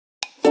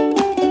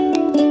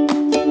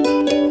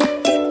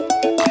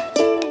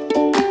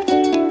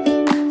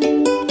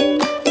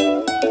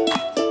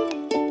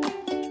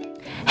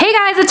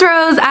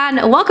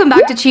welcome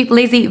back to Cheap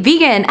Lazy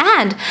Vegan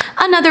and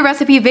another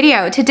recipe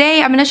video.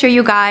 Today I'm going to show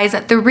you guys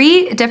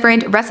 3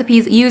 different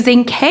recipes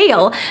using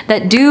kale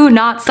that do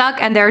not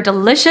suck, and they're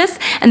delicious,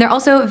 and they're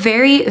also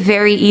very,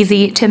 very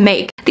easy to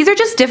make. These are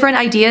just different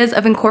ideas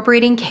of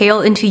incorporating kale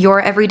into your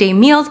everyday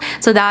meals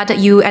so that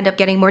you end up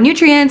getting more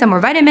nutrients and more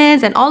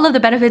vitamins and all of the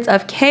benefits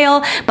of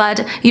kale,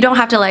 but you don't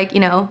have to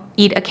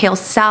eat a kale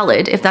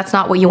salad if that's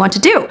not what you want to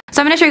do.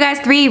 So I'm going to show you guys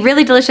 3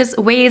 really delicious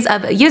ways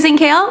of using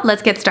kale.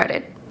 Let's get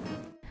started.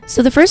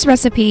 So the first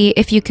recipe,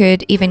 if you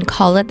could even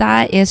call it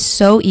that, is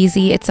so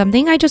easy. It's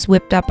something I just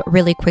whipped up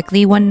really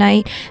quickly one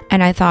night,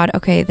 and I thought,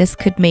 okay, this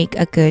could make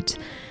a good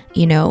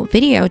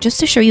video just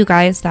to show you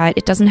guys that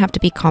it doesn't have to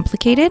be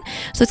complicated.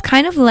 So it's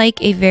kind of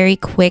like a very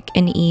quick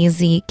and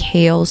easy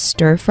kale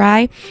stir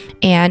fry,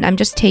 and I'm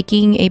just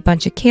taking a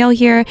bunch of kale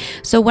here.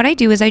 So what I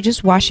do is I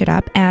just wash it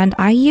up and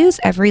I use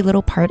every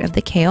little part of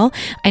the kale.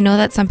 I know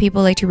that some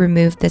people like to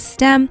remove the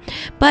stem,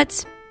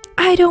 but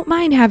I don't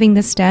mind having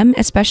the stem,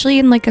 especially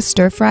in like a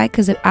stir fry,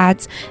 because it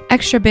adds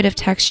extra bit of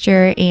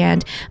texture,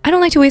 and I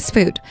don't like to waste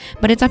food.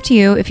 But it's up to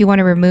you. If you want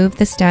to remove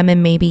the stem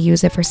and maybe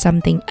use it for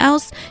something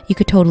else, you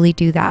could totally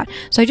do that.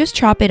 So I just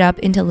chop it up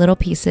into little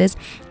pieces,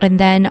 and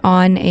then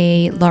on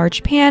a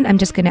large pan I'm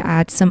just going to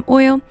add some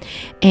oil.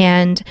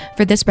 And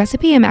for this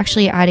recipe I'm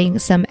actually adding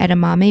some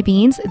edamame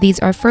beans. These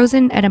are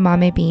frozen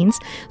edamame beans,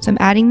 so I'm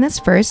adding this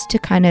first to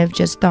kind of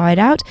just thaw it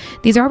out.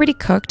 These are already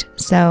cooked,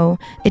 so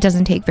it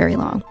doesn't take very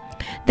long.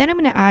 Then I'm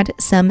going to add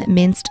some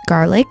minced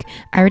garlic.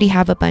 I already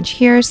have a bunch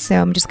here,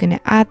 so I'm just going to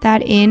add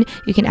that in.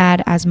 You can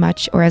add as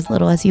much or as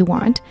little as you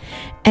want.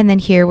 And then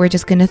here we're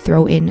just going to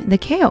throw in the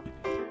kale.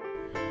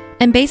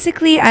 And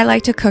basically I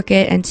like to cook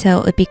it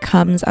until it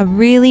becomes a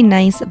really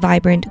nice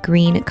vibrant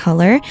green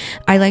color.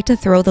 I like to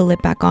throw the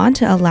lid back on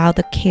to allow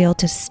the kale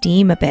to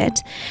steam a bit.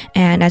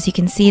 And as you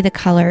can see, the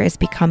color is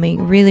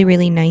becoming really,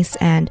 really nice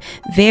and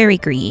very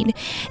green.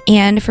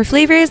 And for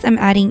flavors, I'm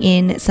adding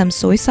in some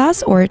soy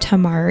sauce or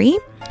tamari.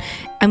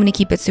 I'm going to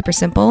keep it super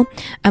simple.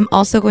 I'm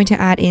also going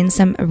to add in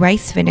some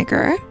rice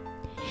vinegar.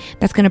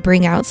 That's going to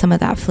bring out some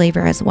of that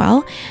flavor as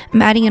well.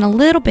 I'm adding in a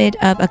little bit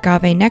of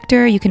agave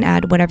nectar. You can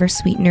add whatever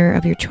sweetener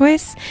of your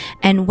choice.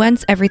 And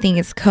once everything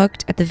is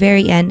cooked, at the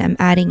very end, I'm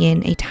adding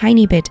in a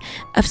tiny bit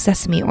of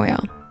sesame oil.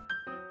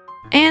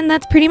 And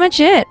that's pretty much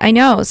it. I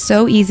know,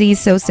 so easy,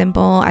 so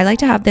simple. I like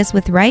to have this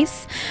with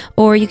rice,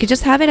 or you could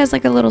just have it as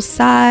like a little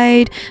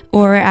side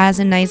or as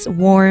a nice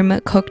warm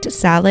cooked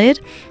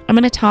salad. I'm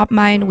going to top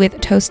mine with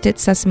toasted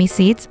sesame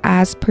seeds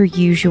as per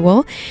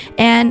usual.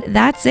 And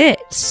that's it.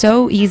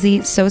 So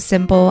easy, so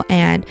simple,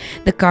 and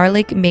the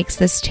garlic makes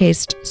this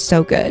taste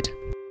so good.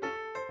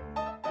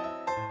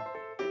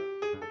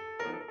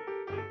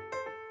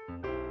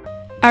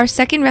 Our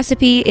second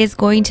recipe is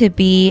going to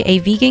be a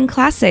vegan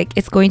classic.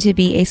 It's going to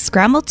be a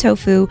scrambled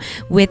tofu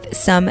with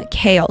some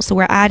kale. So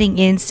we're adding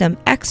in some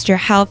extra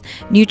health,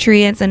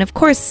 nutrients, and of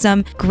course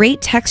some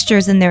great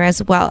textures in there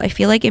as well. I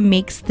feel like it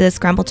makes the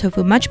scrambled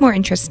tofu much more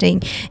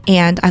interesting,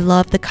 and I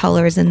love the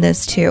colors in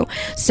this too.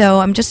 So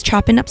I'm just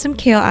chopping up some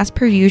kale as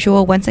per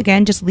usual. Once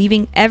again, just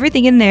leaving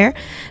everything in there,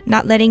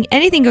 not letting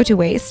anything go to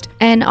waste.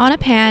 And on a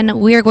pan,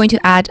 we are going to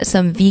add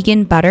some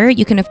vegan butter.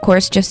 You can of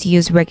course just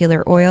use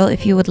regular oil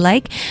if you would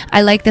like.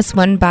 I like this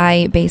one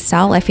by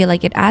Basil. I feel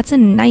like it adds a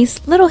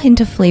nice little hint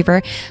of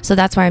flavor, so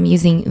that's why I'm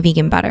using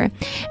vegan butter.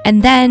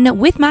 And then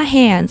with my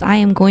hands, I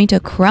am going to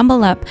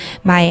crumble up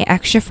my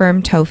extra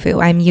firm tofu.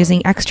 I'm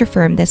using extra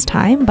firm this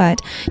time, but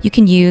you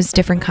can use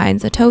different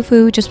kinds of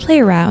tofu. Just play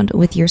around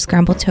with your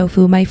scrambled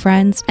tofu, my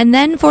friends. And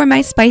then for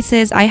my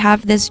spices, I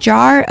have this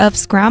jar of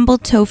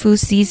scrambled tofu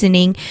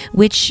seasoning,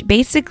 which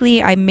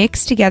basically I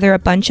mix together a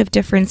bunch of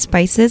different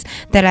spices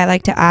that I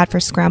like to add for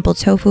scrambled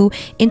tofu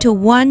into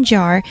one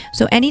jar.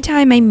 So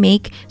anytime I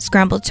make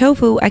scrambled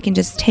tofu, I can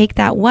just take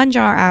that one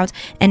jar out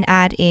and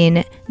add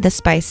in the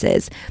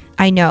spices.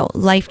 I know,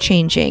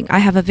 life-changing. I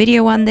have a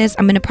video on this.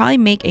 I'm going to probably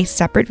make a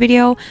separate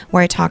video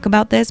where I talk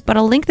about this, but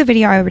I'll link the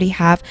video I already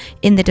have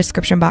in the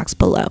description box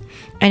below.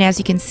 And as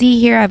you can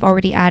see here, I've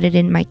already added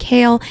in my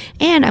kale,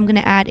 and I'm going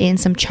to add in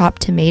some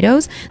chopped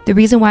tomatoes. The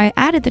reason why I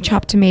added the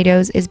chopped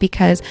tomatoes is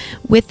because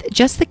with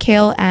just the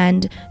kale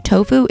and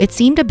tofu, it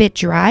seemed a bit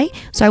dry,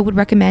 so I would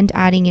recommend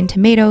adding in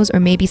tomatoes or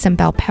maybe some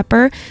bell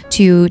pepper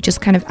to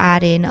just kind of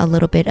add in a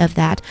little bit of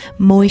that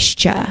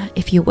moisture,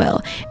 if you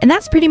will. And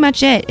that's pretty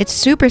much it. It's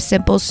super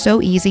simple, so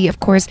easy. Of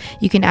course,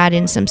 you can add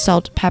in some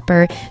salt,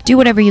 pepper, do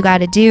whatever you got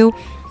to do.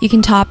 You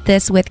can top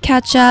this with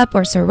ketchup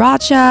or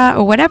sriracha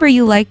or whatever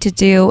you like to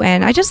do.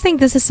 And I just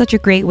think this is such a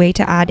great way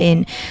to add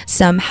in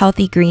some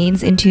healthy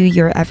greens into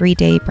your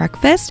everyday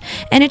breakfast.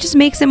 And it just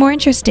makes it more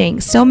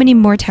interesting. So many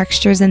more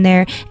textures in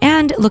there.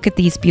 And look at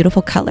these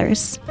beautiful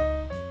colors.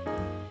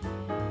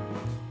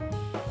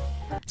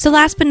 So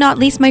last but not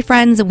least, my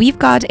friends, we've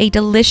got a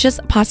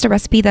delicious pasta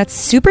recipe that's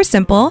super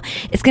simple.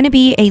 It's going to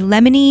be a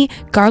lemony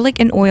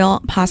garlic and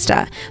oil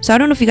pasta. So I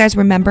don't know if you guys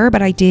remember,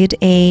 but I did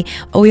a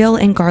oil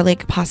and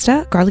garlic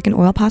and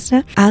oil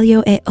pasta,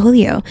 aglio e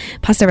olio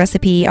pasta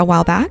recipe a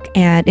while back,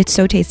 and it's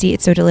so tasty,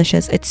 it's so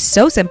delicious, it's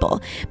so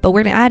simple. But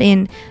we're going to add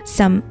in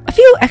a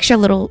few extra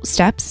little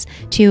steps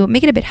to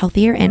make it a bit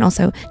healthier and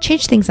also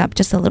change things up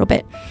just a little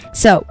bit.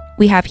 So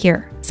we have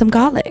here some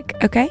garlic,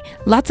 okay?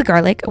 Lots of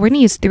garlic. We're gonna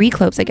use 3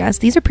 cloves, I guess.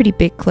 These are pretty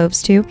big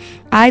cloves too.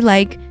 I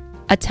like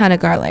a ton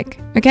of garlic,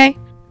 okay?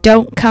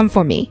 Don't come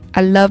for me.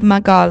 I love my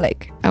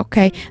garlic,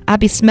 okay? I'll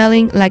be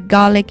smelling like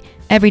garlic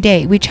every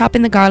day. We chop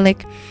in the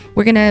garlic.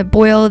 We're gonna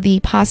boil the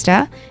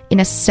pasta in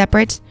a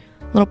separate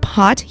little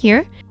pot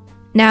here.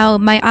 Now,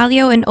 my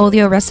aglio and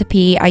olio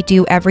recipe, I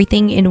do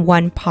everything in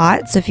one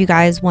pot. So if you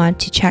guys want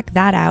to check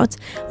that out,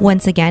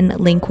 once again,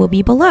 link will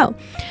be below.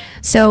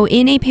 So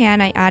in a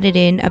pan, I added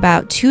in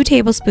about 2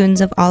 tablespoons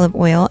of olive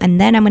oil,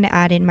 and then I'm going to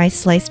add in my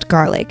sliced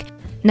garlic.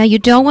 Now, you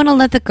don't want to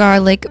let the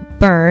garlic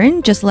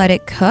burn, just let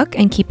it cook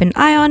and keep an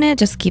eye on it.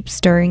 Just keep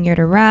stirring it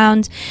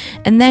around.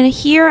 And then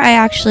here I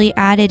actually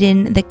added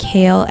in the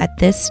kale at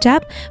this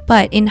step,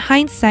 but in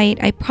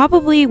hindsight, I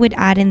probably would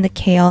add in the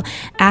kale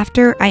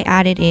after I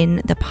added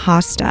in the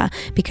pasta,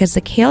 because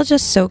the kale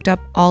just soaked up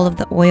all of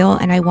the oil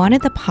and I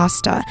wanted the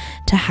pasta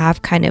to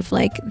have kind of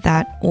like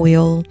that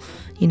oil,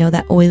 you know,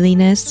 that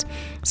oiliness.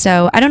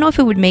 So I don't know if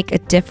it would make a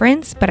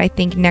difference, but I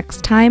think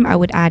next time I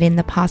would add in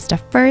the pasta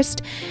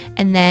first,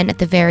 and then at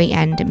the very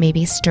end,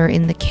 maybe stir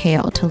in the kale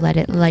to let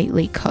it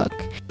lightly cook.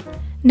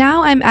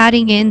 Now I'm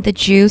adding in the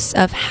juice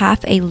of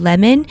half a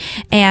lemon,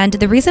 and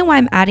the reason why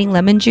I'm adding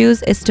lemon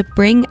juice is to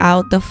bring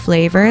out the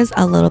flavors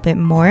a little bit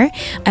more.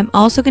 I'm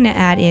also going to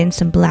add in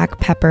some black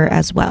pepper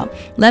as well.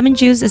 Lemon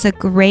juice is a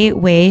great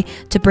way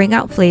to bring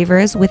out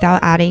flavors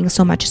without adding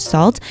so much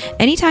salt.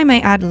 Anytime I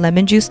add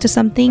lemon juice to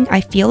something,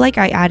 I feel like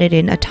I added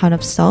in a ton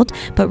of salt,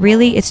 but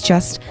really it's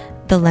just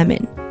the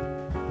lemon.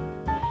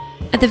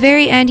 At the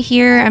very end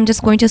here, I'm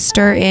just going to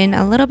stir in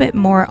a little bit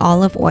more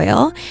olive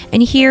oil.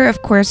 And here,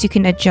 of course, you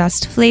can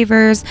adjust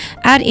flavors,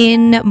 add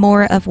in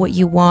more of what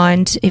you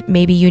want. If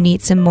maybe you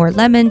need some more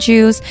lemon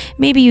juice,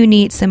 maybe you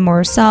need some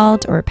more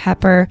salt or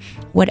pepper,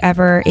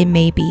 whatever it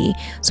may be.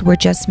 So we're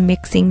just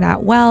mixing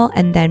that well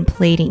and then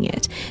plating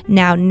it.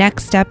 Now,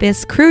 next step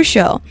is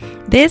crucial.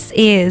 This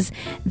is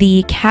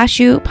the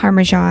cashew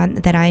parmesan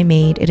that I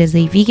made. It is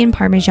a vegan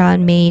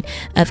parmesan made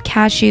of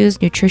cashews,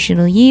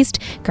 nutritional yeast,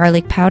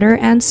 garlic powder,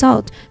 and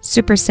salt.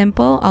 Super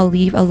simple. I'll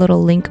leave a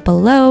little link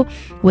below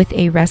with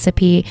a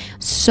recipe.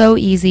 So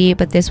easy,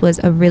 but this was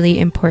a really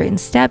important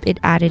step. It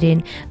added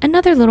in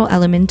another little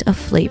element of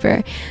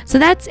flavor. So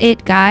that's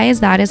it,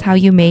 guys. That is how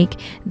you make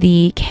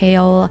the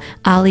kale,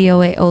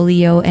 aglio e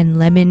olio, and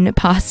lemon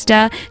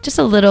pasta. Just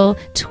a little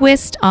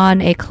twist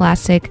on a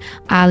classic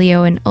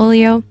aglio and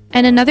olio.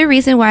 And another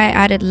reason why I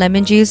added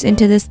lemon juice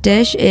into this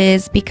dish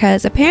is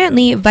because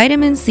apparently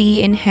vitamin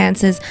C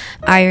enhances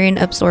iron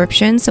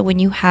absorption. So when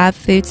you have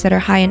foods that are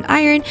high in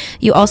iron,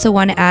 you also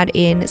want to add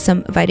in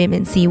some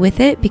vitamin C with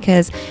it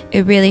because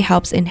it really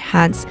helps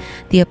enhance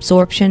the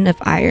absorption of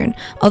iron.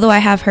 Although I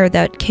have heard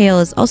that kale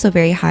is also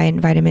very high in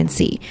vitamin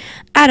C.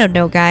 I don't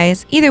know,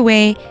 guys. Either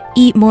way,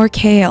 eat more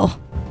kale.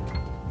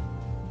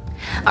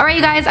 Alright,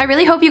 you guys, I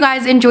really hope you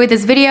guys enjoyed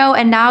this video,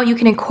 and now you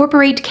can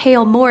incorporate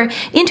kale more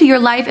into your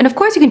life. And of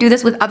course, you can do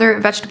this with other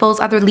vegetables,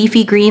 other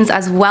leafy greens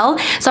as well.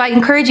 So I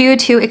encourage you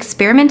to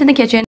experiment in the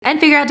kitchen and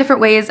figure out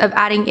different ways of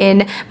adding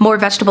in more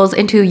vegetables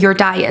into your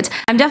diet.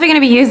 I'm definitely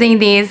going to be using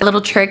these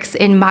little tricks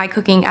in my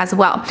cooking as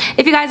well.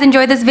 If you guys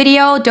enjoyed this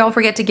video, don't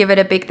forget to give it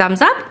a big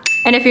thumbs up.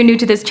 And if you're new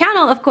to this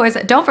channel, of course,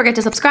 don't forget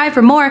to subscribe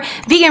for more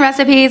vegan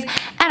recipes.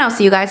 And I'll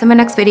see you guys in my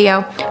next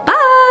video. Bye!